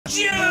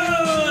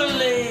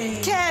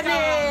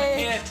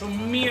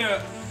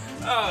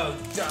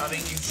darling,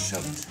 you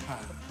shouldn't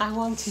have. I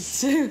wanted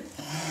to.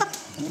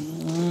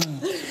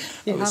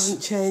 You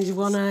haven't changed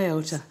one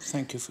iota.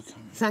 Thank you for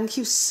coming. Thank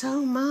you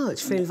so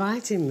much for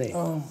inviting me.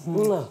 Oh,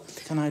 Look.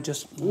 Can I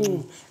just...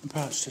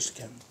 perhaps just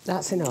again.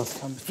 That's enough.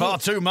 Far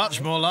too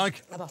much, more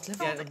like. A bottle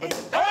of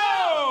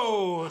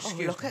Oh! Oh,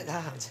 look at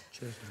that.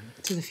 Cheers,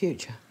 to the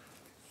future.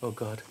 Oh,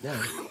 God. No.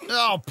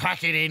 Oh,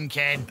 pack it in,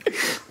 Ken.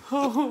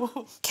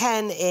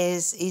 Ken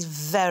he's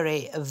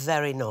very,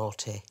 very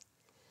naughty.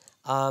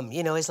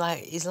 You know, he's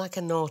like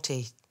a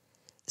naughty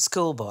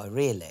schoolboy,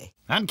 really.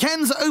 And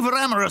Ken's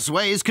over-amorous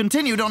ways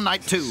continued on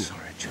night 2. Sorry,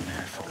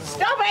 Julia.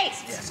 Stop it!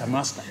 Yes, I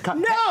must.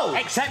 No!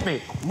 Accept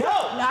me. No!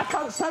 I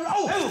can't stand it.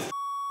 Oh!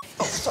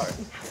 Oh, sorry.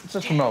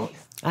 Just a moment.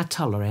 I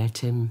tolerate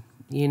him,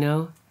 you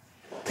know.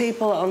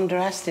 People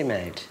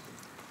underestimate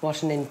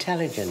what an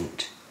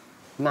intelligent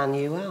man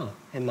you are,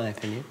 in my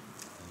opinion.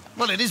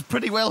 Well, it is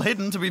pretty well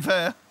hidden, to be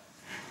fair.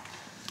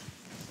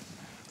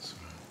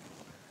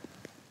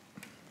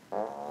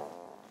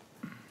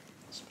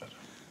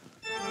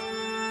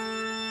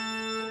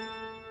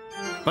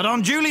 But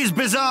on Julie's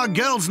bizarre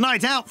girls'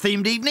 night out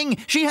themed evening,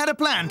 she had a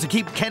plan to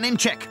keep Ken in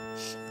check.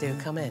 Do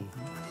come in.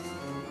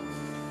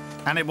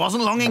 And it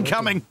wasn't long in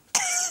coming.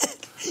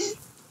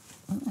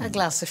 A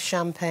glass of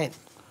champagne,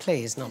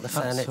 please, not the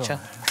furniture.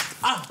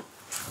 Ah!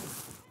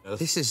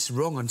 This is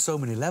wrong on so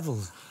many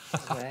levels.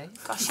 Okay.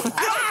 Gosh, Could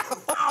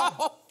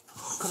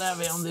I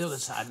have it on the other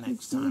side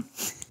next time?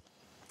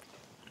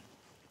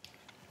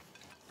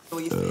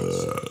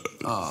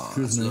 Oh,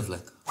 that's lovely.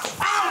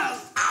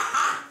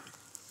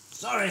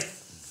 Sorry.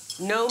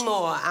 No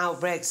more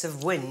outbreaks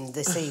of wind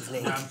this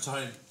evening. I'm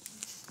sorry.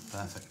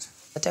 Perfect.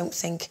 I don't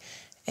think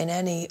in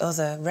any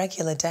other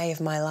regular day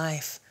of my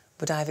life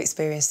would I have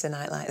experienced a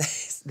night like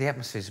this. The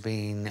atmosphere's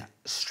been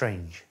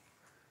strange.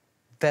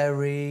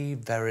 Very,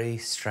 very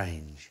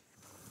strange.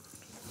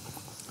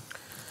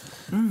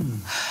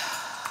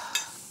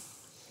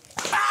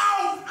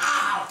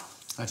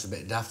 That's a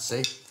bit daft,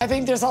 see? I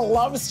think there's a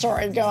love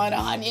story going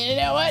on, you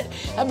know what?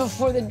 And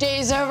before the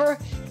day's over,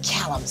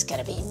 Callum's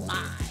gonna be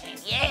mine,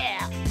 yeah!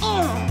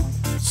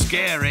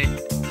 Scary.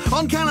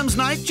 On Callum's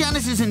night,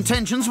 Janice's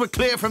intentions were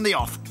clear from the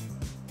off.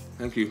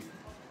 Thank you.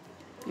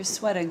 You're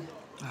sweating.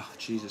 Oh,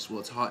 Jesus, well,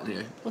 it's hot in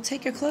here. Well,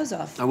 take your clothes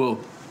off. I will.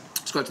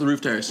 Let's go out to the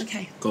roof terrace.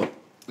 Okay. Go.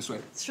 This way.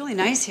 It's really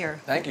nice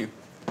here. Thank you.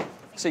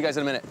 See you guys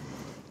in a minute.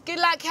 Good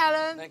luck,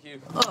 Callum. Thank you.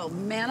 Oh,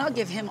 man, I'll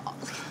give him... Look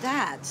at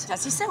that.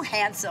 Does he's so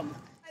handsome.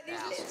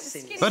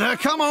 But her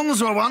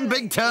come-ons were one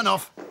big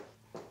turn-off.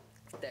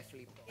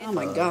 Oh,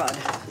 my God.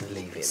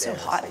 It's so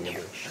hot in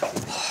here.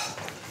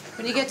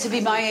 When you get to be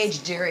my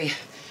age, dearie,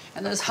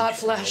 and those hot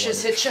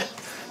flashes hit you...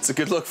 It's a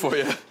good look for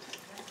you.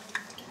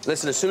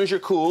 Listen, as soon as you're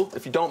cool,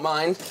 if you don't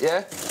mind,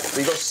 yeah?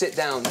 Will you go sit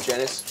down,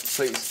 Janice,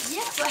 please?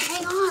 Yeah, but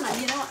hang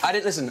on, you know...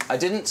 I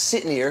didn't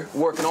sit in here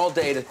working all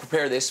day to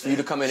prepare this for you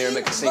to come in here and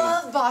make a scene. You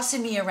love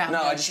bossing me around.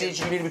 No, I just need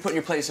you to be put in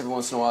your place every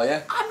once in a while,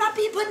 yeah? I'm not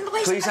being put in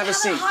place. Please have a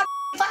seat. Hot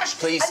flash.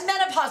 Please. I'm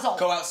menopausal.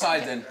 Go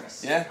outside then,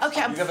 yeah?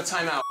 Okay, You have a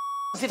timeout.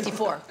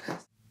 54.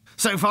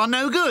 So far,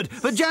 no good,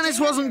 but Janice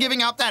wasn't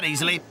giving up that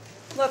easily.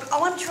 Look,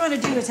 all I'm trying to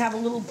do is have a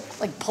little,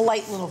 like,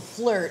 polite little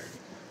flirt.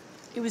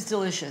 It was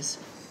delicious.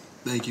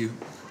 Thank you.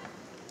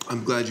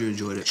 I'm glad you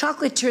enjoyed it.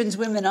 Chocolate turns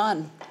women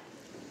on.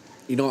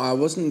 You know, I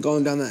wasn't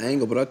going down that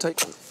angle, but I'll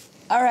take...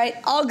 All right,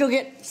 I'll go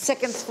get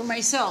seconds for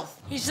myself.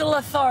 He's a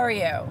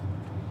Lothario.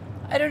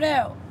 I don't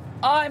know.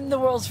 I'm the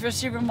world's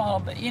first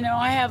supermodel, but, you know,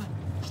 I have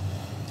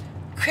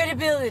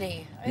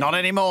credibility. Not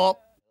anymore.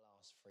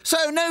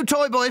 So, no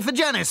toy boy for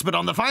Janice, but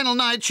on the final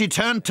night, she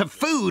turned to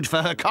food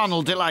for her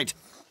carnal delight.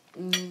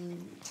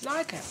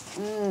 Like it.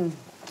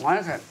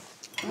 Like it.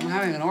 I'm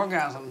having an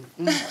orgasm.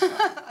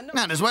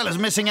 And as well as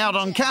missing out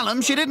on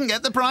Callum, she didn't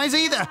get the prize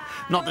either.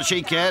 Not that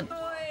she cared.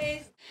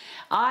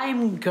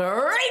 I'm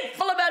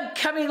grateful about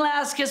coming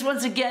last, because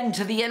once again,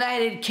 to the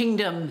United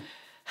Kingdom,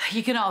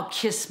 you can all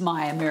kiss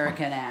my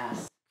American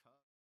ass.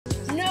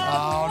 No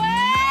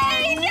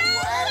way! No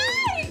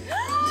way!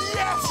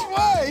 Yes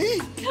way!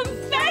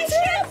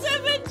 Confessions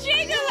of a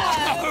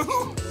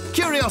Gigolo!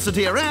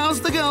 Curiosity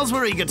aroused, the girls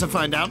were eager to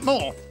find out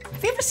more.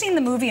 Have you ever seen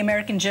the movie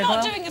American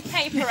Gigolo? Not doing a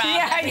paper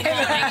ad every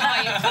morning,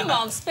 are you? Come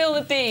on, spill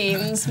the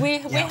beans. We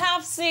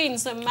have seen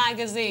some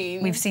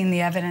magazines. We've seen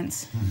the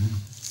evidence.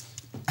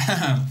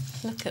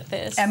 Look at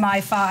this.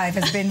 MI5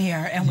 has been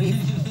here and we've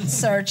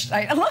searched.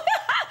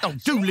 Oh,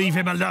 do leave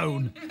him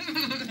alone.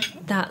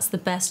 That's the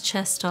best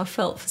chest I've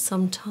felt for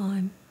some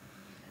time.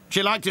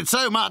 She liked it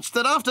so much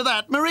that after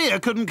that, Maria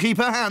couldn't keep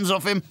her hands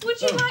off him.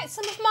 Would you like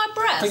some of my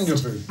breast? Finger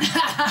food.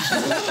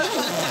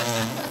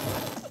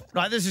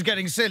 Right, this is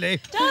getting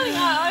silly. Darling,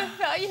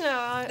 you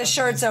know... The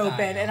shirt's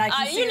open and I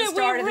can see the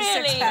start of the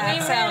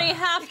six-pack. We really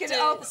have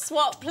to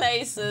swap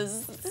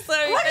places.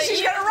 So What, is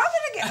she going to rub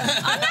it again?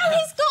 I know,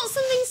 he's got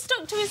something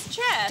stuck to his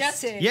chest.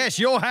 That's it. Yes,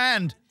 your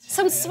hand.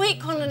 Some sweet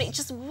corn and it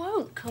just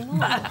won't come on.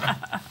 Look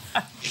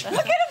at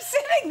him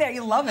sitting there.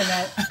 You're loving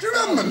it. Do you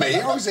remember me?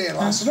 I was here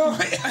last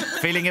night.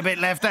 Feeling a bit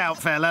left out,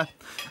 fella.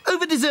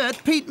 Over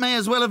dessert, Pete may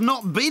as well have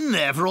not been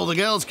there for all the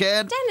girls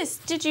cared. Dennis,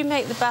 did you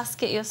make the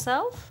basket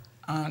yourself?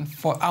 And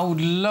I would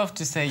love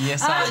to say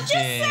yes, I did. Just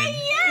say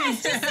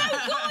yes. Just say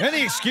God.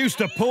 Any excuse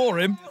to pour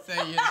him. Say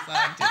yes,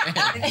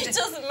 I did. It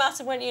doesn't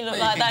matter when you look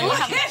like that. You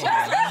have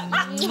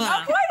Why do I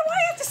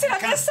have to sit on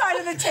this side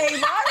of the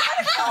table?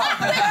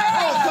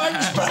 Oh,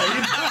 thanks,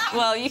 babe.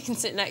 Well, you can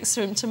sit next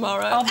to him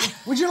tomorrow.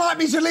 Would you like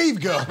me to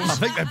leave, girls? I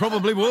think they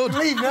probably would.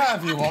 Leave now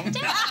if you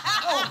want.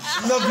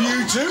 Love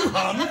you too,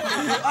 hon.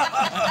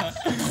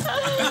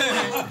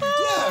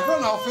 Yeah,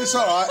 run off, it's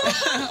all right.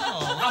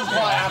 I'm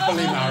quite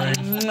happily married.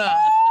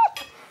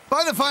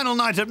 By the final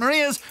night at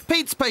Maria's,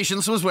 Pete's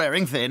patience was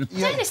wearing thin.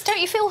 Dennis,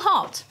 don't you feel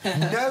hot?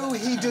 No,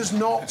 he does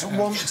not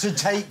want to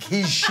take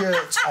his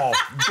shirt off.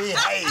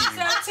 Behave.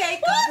 So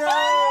take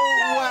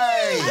No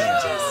way.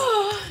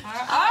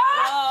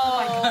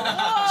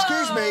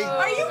 Excuse me.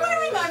 Are you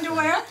wearing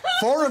underwear?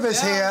 4 of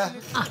us here.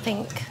 I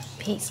think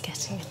Pete's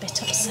getting a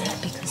bit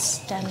upset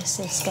because Dennis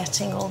is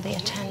getting all the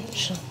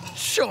attention.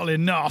 Surely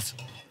not.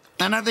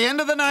 And at the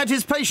end of the night,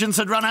 his patience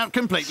had run out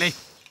completely.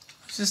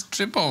 Just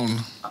trip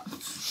on.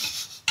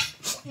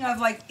 You know,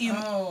 like you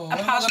what am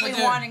I possibly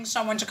gonna do? wanting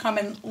someone to come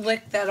and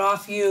lick that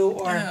off you,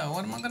 or Yeah,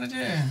 what am I going to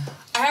do?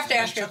 I have to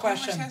ask you a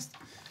question,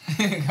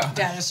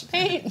 Dennis.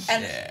 Pete.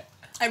 And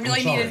I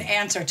really need an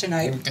answer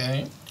tonight.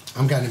 Okay.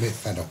 I'm getting a bit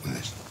fed up with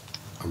this.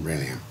 I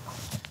really am.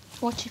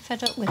 What are you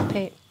fed up with,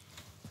 Pete?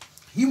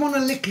 You want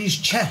to lick his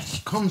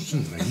chest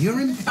constantly.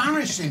 You're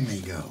embarrassing me,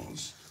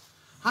 girls.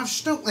 I've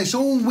stuck this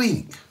all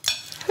week.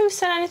 Who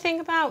said anything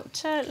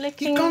about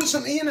licking? You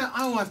constantly, you know,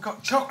 oh, I've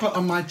got chocolate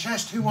on my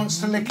chest. Who wants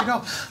to lick it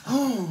off?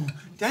 Oh,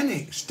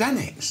 Dennis.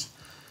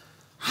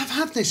 I've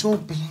had this all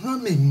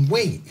blooming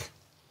week.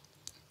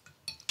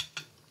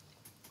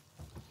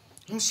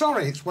 I'm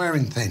sorry it's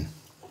wearing thin.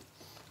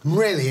 It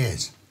really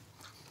is.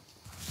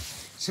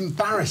 It's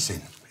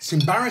embarrassing. It's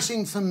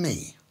embarrassing for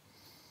me.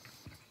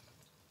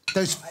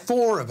 There's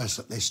 4 of us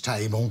at this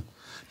table,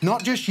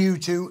 not just you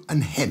two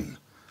and him,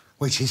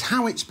 which is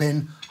how it's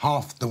been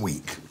half the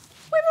week.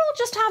 We were all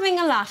just having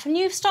a laugh and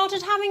you've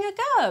started having a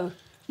go.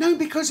 No,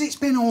 because it's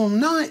been all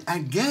night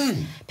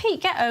again.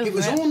 Pete, get over it. It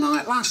was all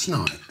night last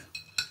night.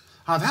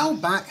 I've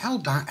held back.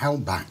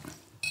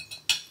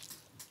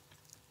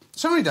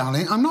 Sorry,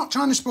 darling, I'm not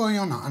trying to spoil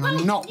your night, and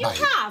I'm not, You babe.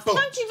 have. But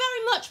Thank you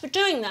very much for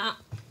doing that.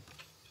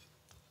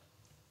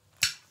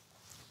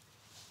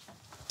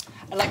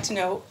 I'd like to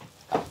know.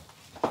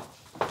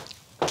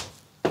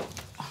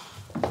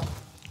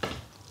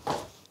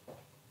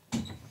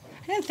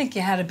 I didn't think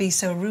you had to be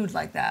so rude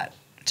like that.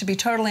 To be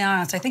totally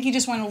honest, I think you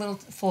just went a little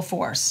full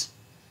force.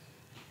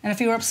 And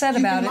if you were upset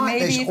about it,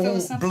 maybe if it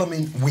was something.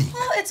 blooming week.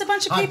 Well, it's a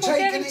bunch of I've people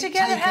taken getting it,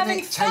 together, taken having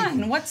it, fun.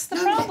 taken it. What's the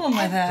No, problem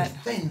with that?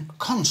 Then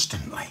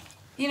constantly.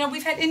 You know,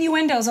 we've had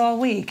innuendos all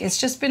week. It's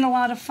just been a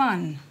lot of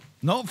fun.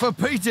 Not for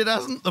Pete, it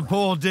hasn't, the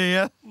poor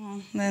dear.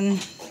 Well, then.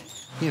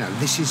 You know,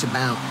 this is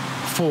about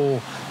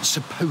 4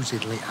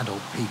 supposedly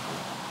adult people,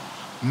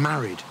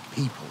 married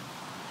people,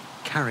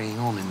 carrying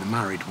on in the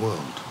married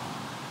world.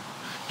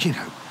 You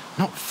know,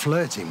 not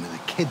flirting with a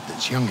kid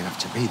that's young enough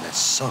to be their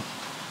son.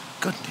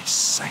 Goodness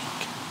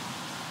sake.